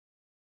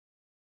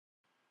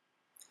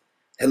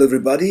Hello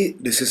everybody,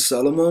 this is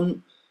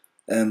Solomon.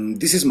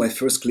 This is my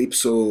first clip,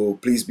 so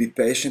please be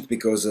patient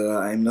because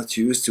I'm not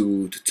used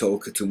to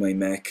talk to my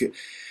Mac,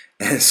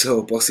 and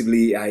so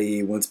possibly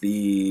I won't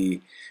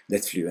be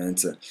that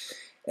fluent.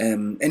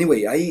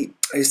 Anyway, I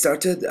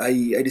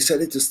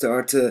decided to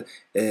start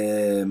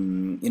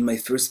in my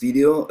first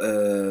video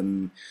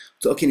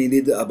talking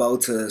indeed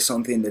about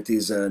something that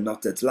is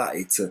not that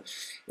light.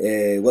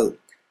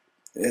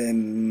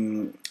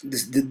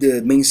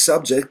 The main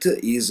subject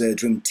is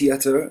Dream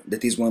Theater.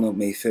 That is one of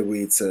my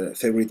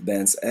favorite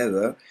bands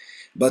ever.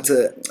 But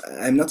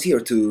I'm not here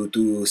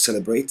to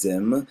celebrate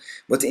them,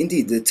 but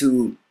indeed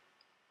to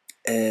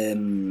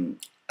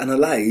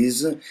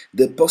analyze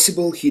the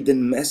possible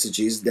hidden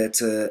messages that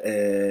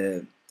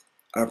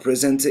are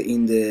present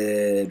in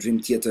the Dream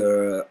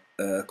Theater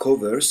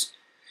covers,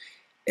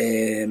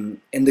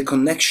 and the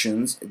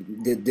connections,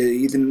 the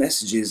hidden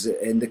messages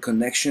and the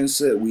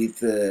connections with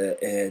the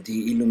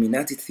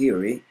Illuminati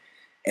theory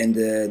and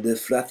the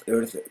flat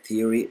Earth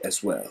theory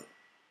as well.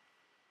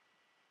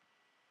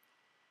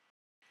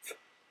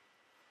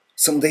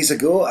 Some days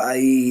ago,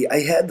 I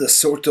had a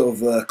sort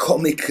of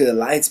comic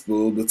light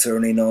bulb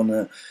turning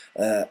on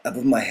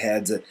above my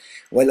head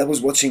while I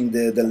was watching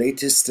the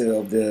latest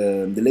of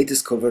the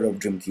latest cover of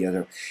Dream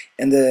Theater,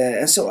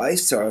 and so I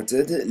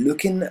started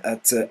looking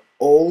at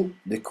all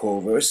the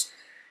covers,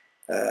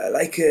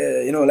 like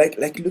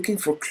looking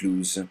for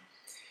clues,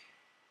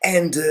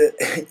 and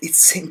it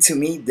seemed to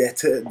me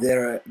that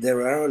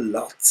there are a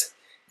lot.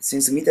 It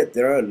seems to me that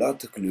there are a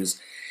lot of clues.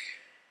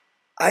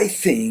 I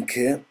think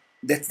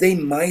that they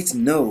might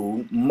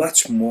know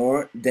much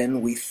more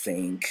than we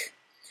think.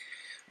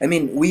 I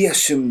mean, we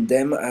assume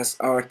them as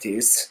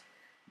artists,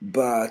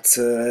 but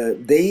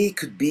they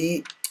could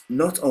be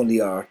not only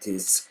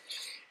artists.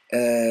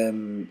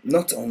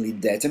 Not only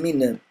that. I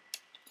mean,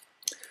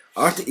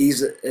 art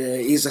is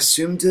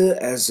assumed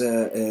as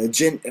a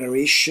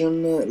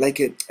generation, like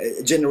a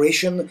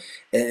generation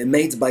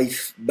made by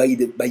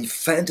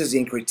fantasy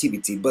and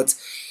creativity, but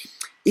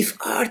if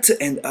art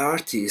and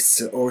artists,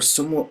 or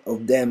some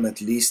of them at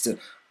least,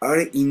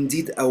 are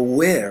indeed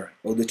aware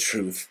of the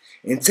truth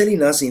and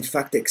telling us, in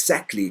fact,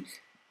 exactly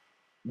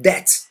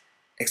that,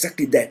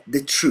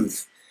 the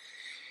truth.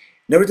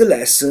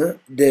 Nevertheless,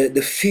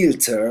 the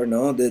filter,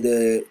 no,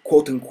 the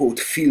quote unquote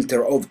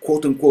filter of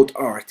quote unquote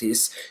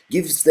artists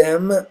gives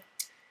them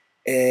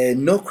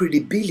no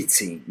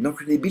credibility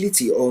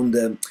on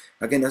the,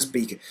 how can I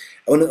speak,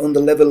 on the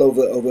level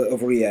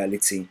of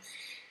reality.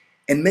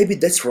 And maybe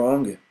that's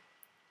wrong.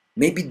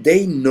 Maybe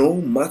they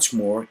know much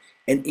more,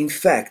 and in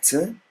fact,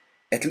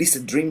 at least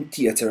at Dream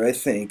Theater, I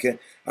think,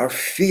 are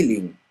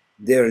filling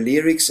their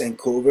lyrics and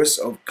covers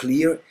of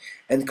clear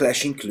and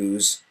clashing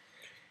clues.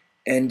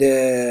 And,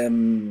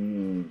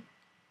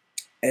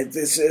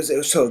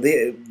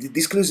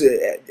 these clues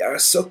are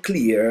so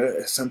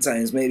clear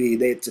sometimes, maybe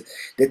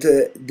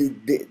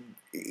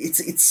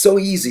it's so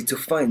easy to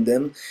find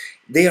them.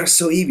 They are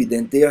so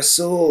evident, they are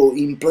so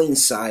in plain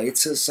sight,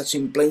 such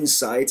in plain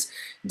sight,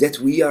 that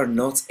we are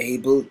not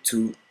able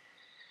to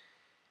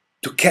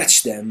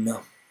catch them.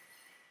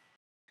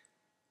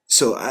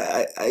 So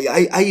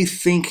I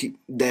think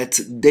that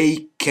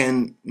they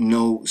can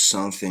know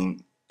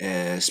something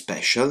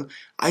special.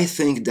 I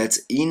think that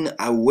in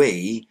a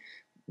way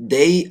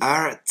they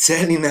are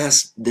telling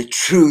us the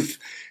truth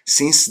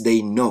since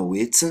they know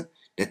it.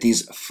 That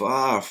is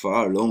far,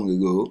 far long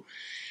ago.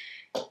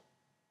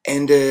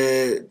 And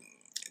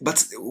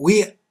but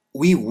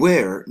we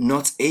were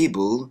not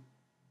able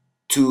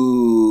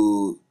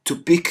to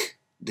pick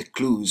the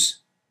clues,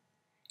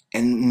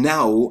 and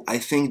now I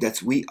think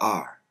that we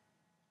are.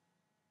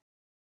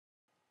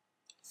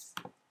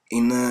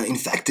 In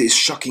fact, it's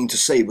shocking to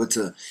say, but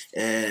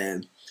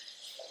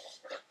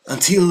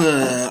until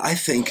I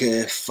think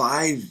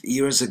 5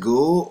 years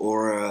ago,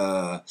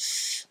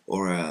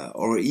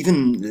 or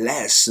even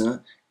less,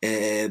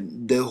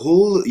 the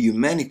whole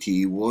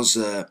humanity was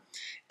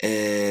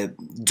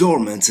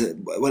dormant.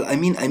 Well, I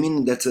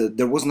mean that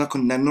there was no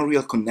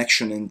real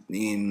connection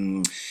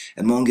in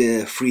among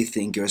free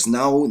thinkers.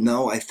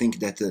 Now I think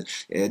that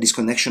this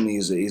connection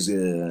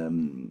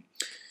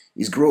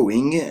is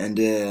growing and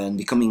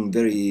becoming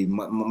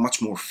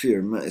much more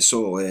firm.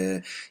 So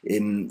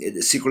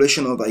the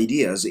circulation of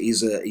ideas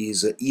is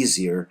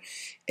easier,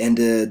 and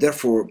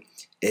therefore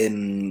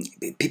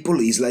people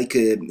is like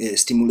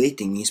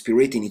stimulating,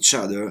 inspiring each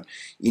other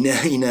in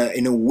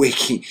an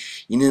awakening,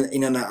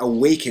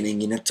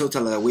 in a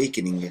total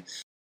awakening.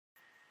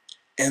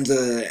 And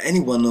any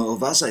one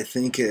of us, I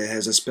think,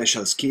 has a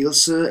special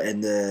skills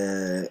and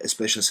a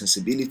special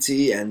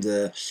sensibility, and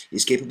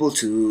is capable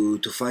to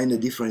find a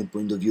different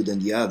point of view than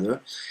the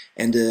other,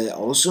 and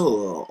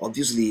also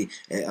obviously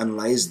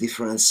analyze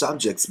different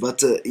subjects.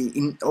 But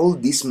in all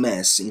this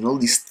mess, in all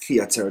this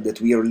theater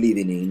that we are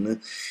living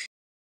in,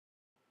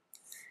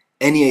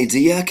 any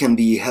idea can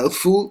be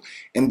helpful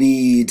and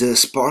be the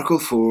sparkle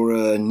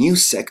for new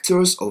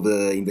sectors of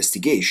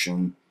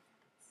investigation.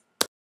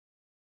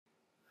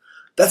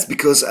 That's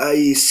because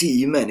I see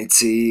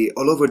humanity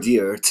all over the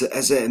earth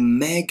as a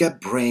mega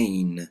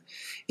brain,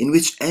 in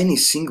which any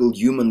single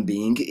human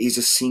being is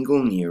a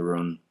single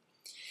neuron.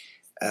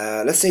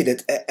 Let's say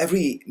that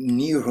every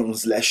neuron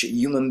slash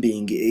human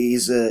being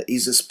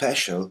is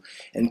special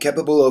and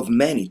capable of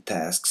many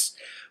tasks,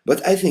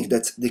 but I think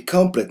that the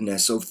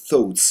completeness of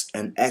thoughts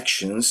and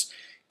actions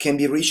can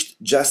be reached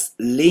just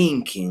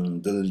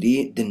linking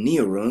the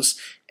neurons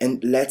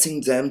and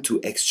letting them to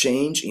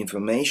exchange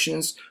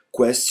informations,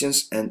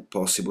 questions, and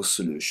possible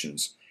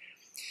solutions.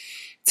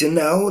 Till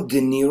now, the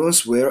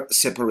neurons were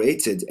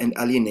separated and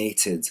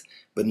alienated,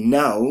 but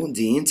now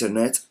the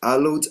internet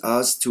allowed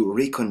us to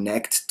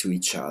reconnect to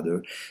each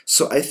other.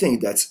 So I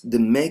think that the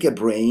mega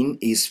brain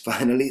is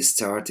finally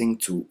starting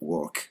to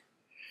work.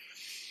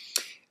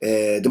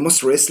 The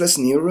most restless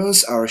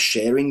neurons are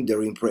sharing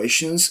their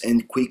impressions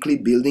and quickly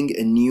building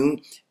a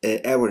new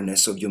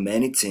awareness of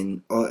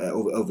humanity,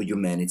 of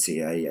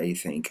humanity, I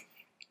think.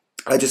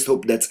 I just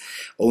hope that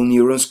all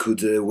neurons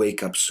could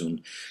wake up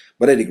soon.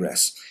 But I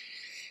digress.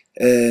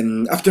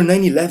 After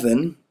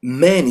 9/11,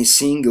 many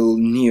single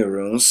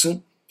neurons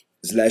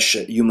slash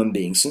human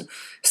beings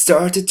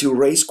started to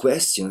raise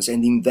questions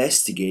and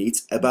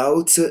investigate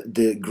about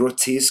the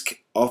grotesque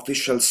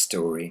official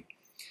story.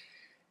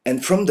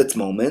 And from that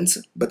moment,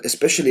 but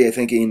especially I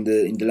think in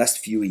the last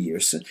few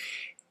years,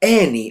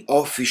 any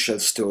official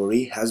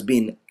story has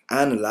been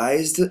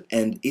analyzed,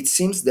 and it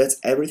seems that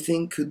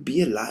everything could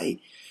be a lie.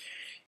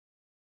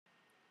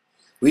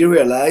 We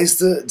realized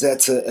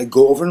that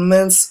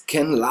governments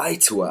can lie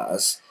to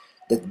us,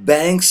 that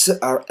banks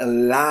are a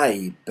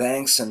lie,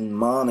 banks and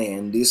money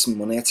and this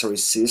monetary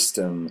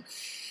system.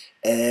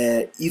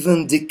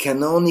 Even the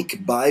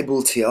canonic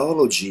Bible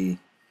theology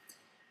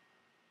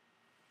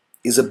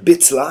is a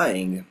bit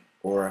lying,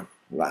 or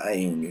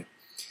lying.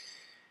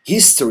 The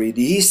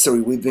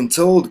history we've been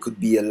told could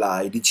be a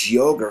lie, the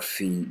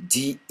geography,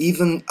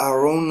 even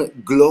our own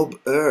globe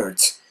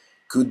Earth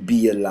could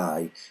be a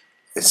lie.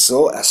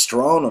 So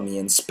astronomy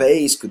and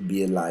space could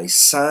be a lie,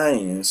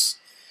 science,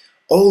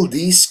 all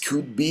these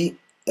could be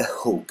a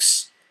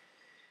hoax,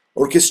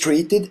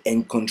 orchestrated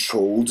and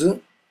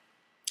controlled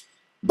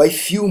by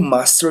few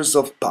masters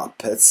of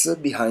puppets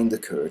behind the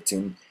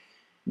curtain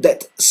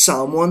that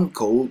someone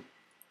called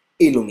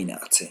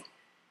Illuminati.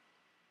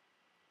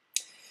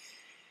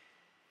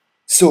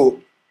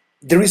 So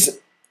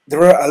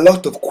there are a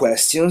lot of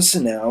questions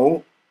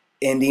now,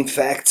 and in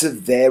fact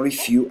very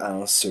few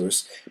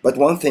answers. But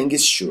one thing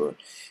is sure,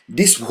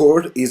 this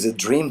world is a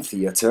dream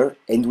theater,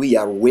 and we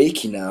are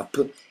waking up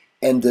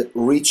and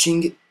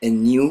reaching a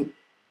new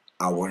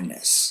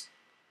awareness.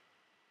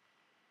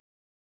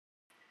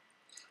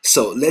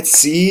 So let's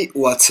see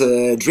what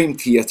Dream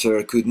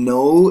Theater could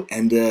know,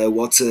 and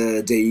what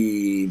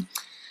they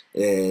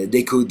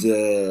could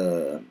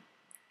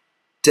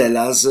tell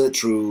us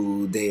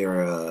through their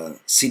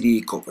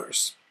CD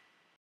covers.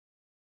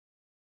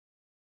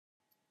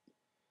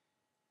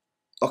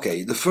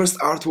 Okay, the first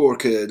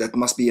artwork that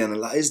must be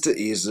analyzed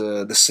is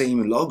the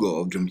same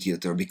logo of Dream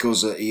Theater,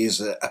 because it is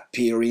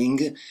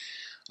appearing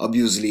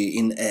obviously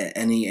in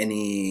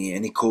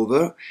any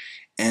cover,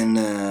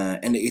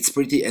 and it's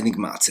pretty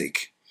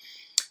enigmatic.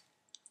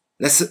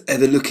 Let's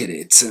have a look at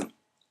it.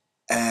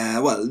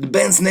 Well, the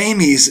band's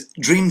name is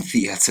Dream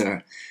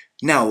Theater.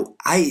 Now,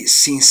 I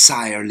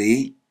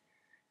sincerely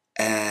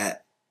uh,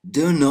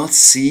 do not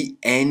see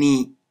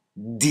any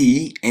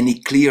D, any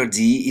clear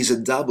D, is a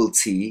double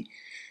D,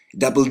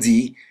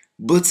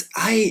 but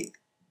I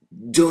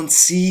don't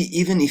see,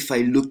 even if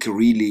I look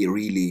really,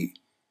 really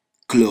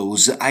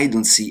close, I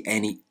don't see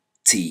any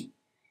T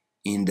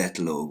in that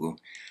logo.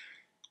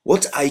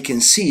 What I can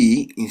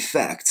see, in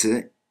fact,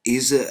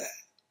 is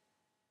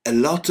a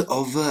lot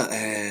of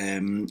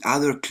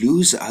other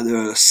clues,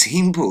 other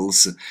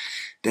symbols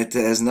that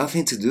has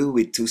nothing to do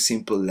with two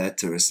simple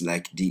letters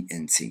like D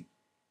and T.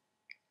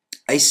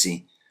 I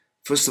see.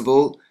 First of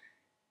all,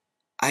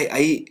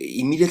 I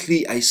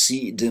immediately I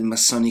see the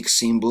Masonic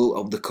symbol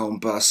of the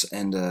compass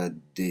and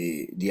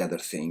the other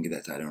thing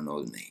that I don't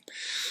know the name,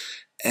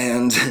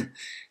 and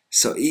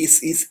so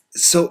it's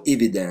so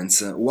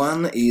evident.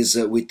 One is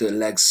with the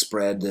legs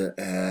spread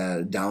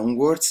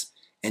downwards,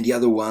 and the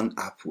other one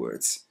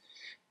upwards.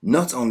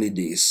 Not only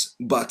this,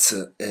 but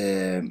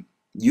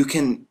you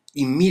can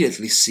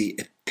immediately see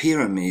a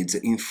pyramid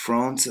in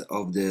front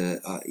of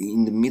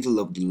in the middle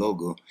of the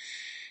logo,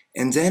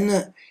 and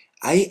then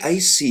I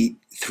see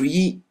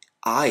three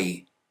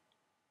eye,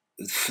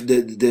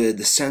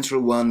 the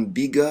central one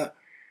bigger,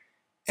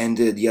 and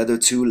the other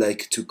two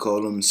like two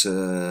columns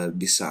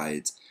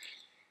beside.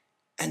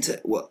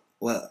 And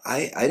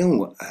I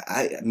don't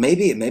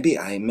maybe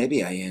I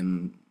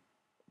am,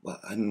 well,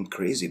 I'm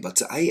crazy,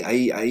 but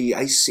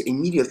I see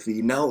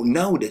immediately now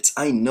that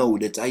I know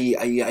that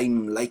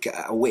I'm like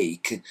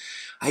awake,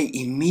 I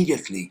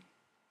immediately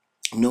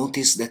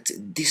notice that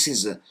this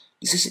is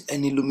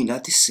an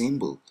Illuminati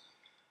symbol.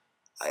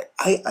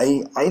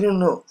 I don't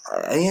know.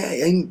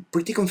 I'm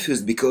pretty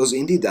confused, because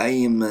indeed I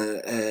am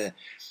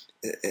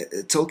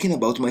talking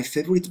about my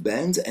favorite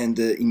band, and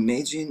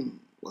imagine,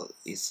 well,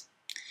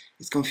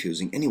 It's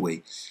confusing.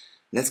 Anyway,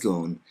 let's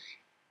go on.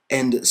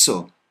 And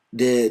so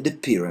the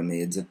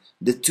pyramid,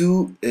 the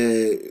two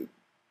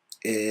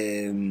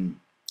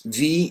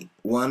V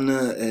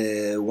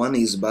one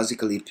is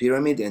basically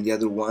pyramid and the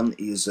other one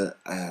is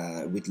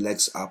with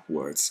legs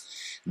upwards.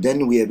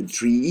 Then we have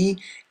 3E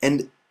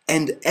and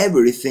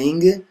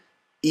everything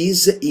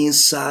is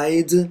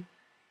inside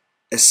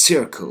a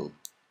circle.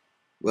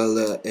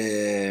 Well,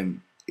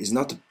 it's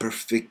not a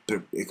perfect,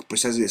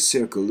 precisely a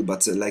circle,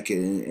 but like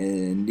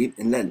an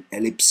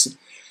ellipse,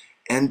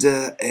 and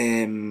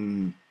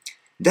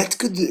that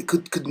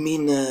could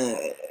mean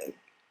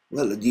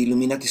well, the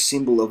Illuminati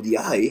symbol of the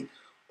eye,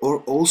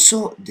 or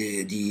also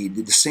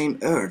the same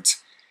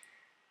Earth.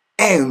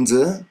 And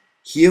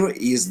here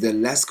is the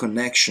last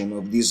connection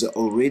of this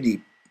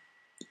already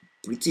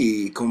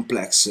pretty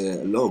complex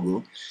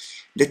logo.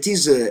 That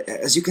is,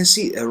 as you can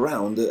see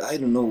around, I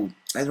don't know,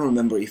 I don't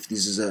remember if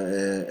this is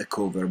a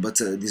cover, but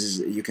this is,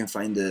 you can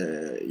find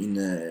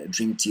in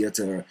Dream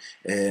Theater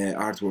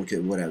artwork,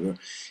 whatever.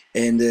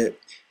 And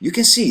you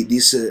can see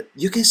this,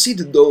 you can see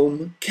the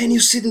dome. Can you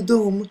see the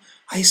dome?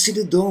 I see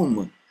the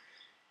dome.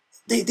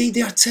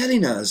 They are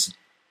telling us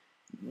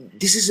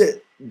this is a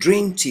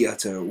dream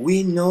theater.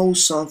 We know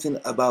something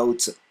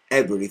about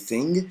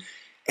everything,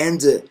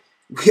 and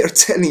we are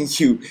telling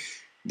you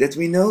that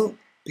we know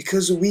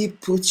because we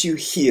put you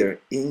here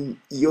in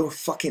your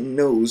fucking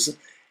nose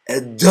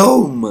a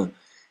dome,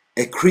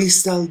 a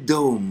crystal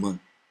dome.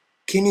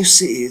 Can you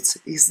see it?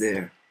 Is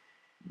there?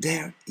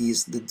 There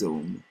is the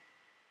dome.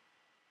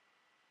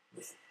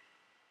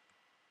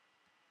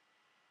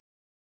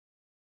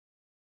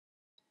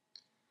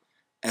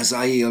 As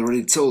I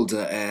already told,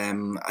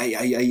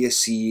 I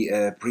see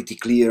pretty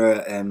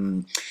clear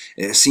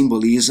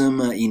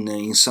symbolism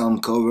in some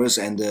covers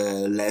and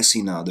less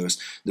in others.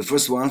 The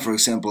first one, for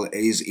example,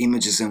 is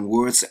images and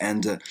words,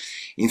 and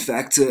in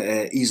fact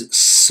is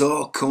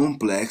so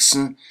complex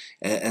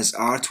as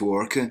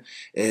artwork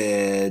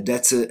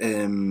that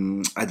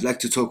I'd like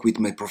to talk with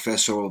my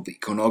professor of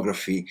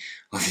iconography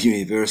of the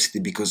university,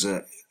 because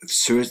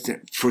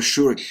for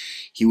sure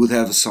he would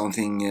have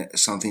something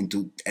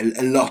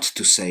a lot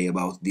to say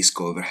about this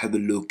cover. Have a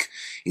look.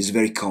 It's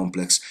very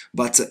complex,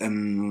 but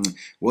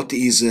what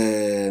is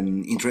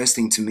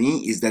interesting to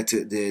me is that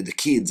the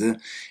kid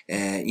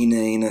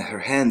in her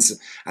hands,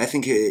 I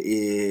think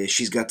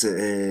she's got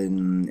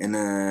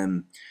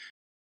an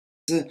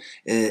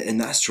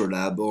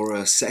astrolabe or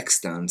a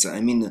sextant. I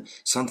mean,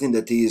 something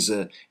that is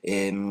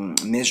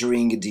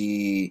measuring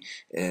the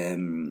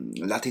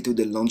latitude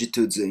and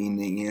longitude in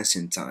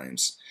ancient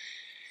times.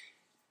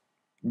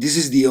 This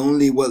is the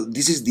only, well,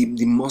 this is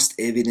the most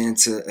evident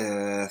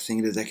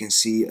thing that I can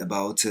see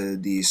about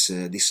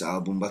this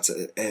album. But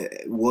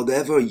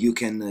whatever you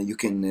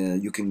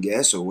can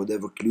guess, or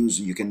whatever clues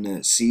you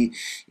can see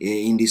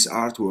in this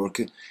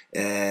artwork,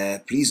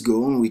 please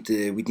go on with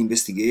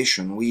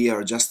investigation. We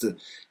are just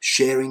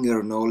sharing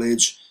our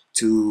knowledge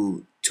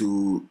to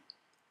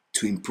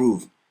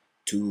improve,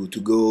 to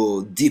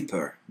go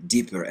deeper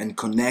and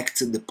connect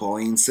the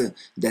points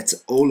that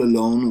all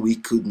alone we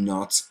could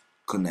not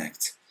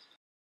connect.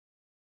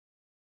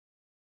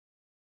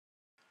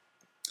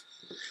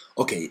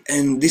 Okay,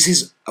 and this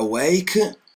is Awake.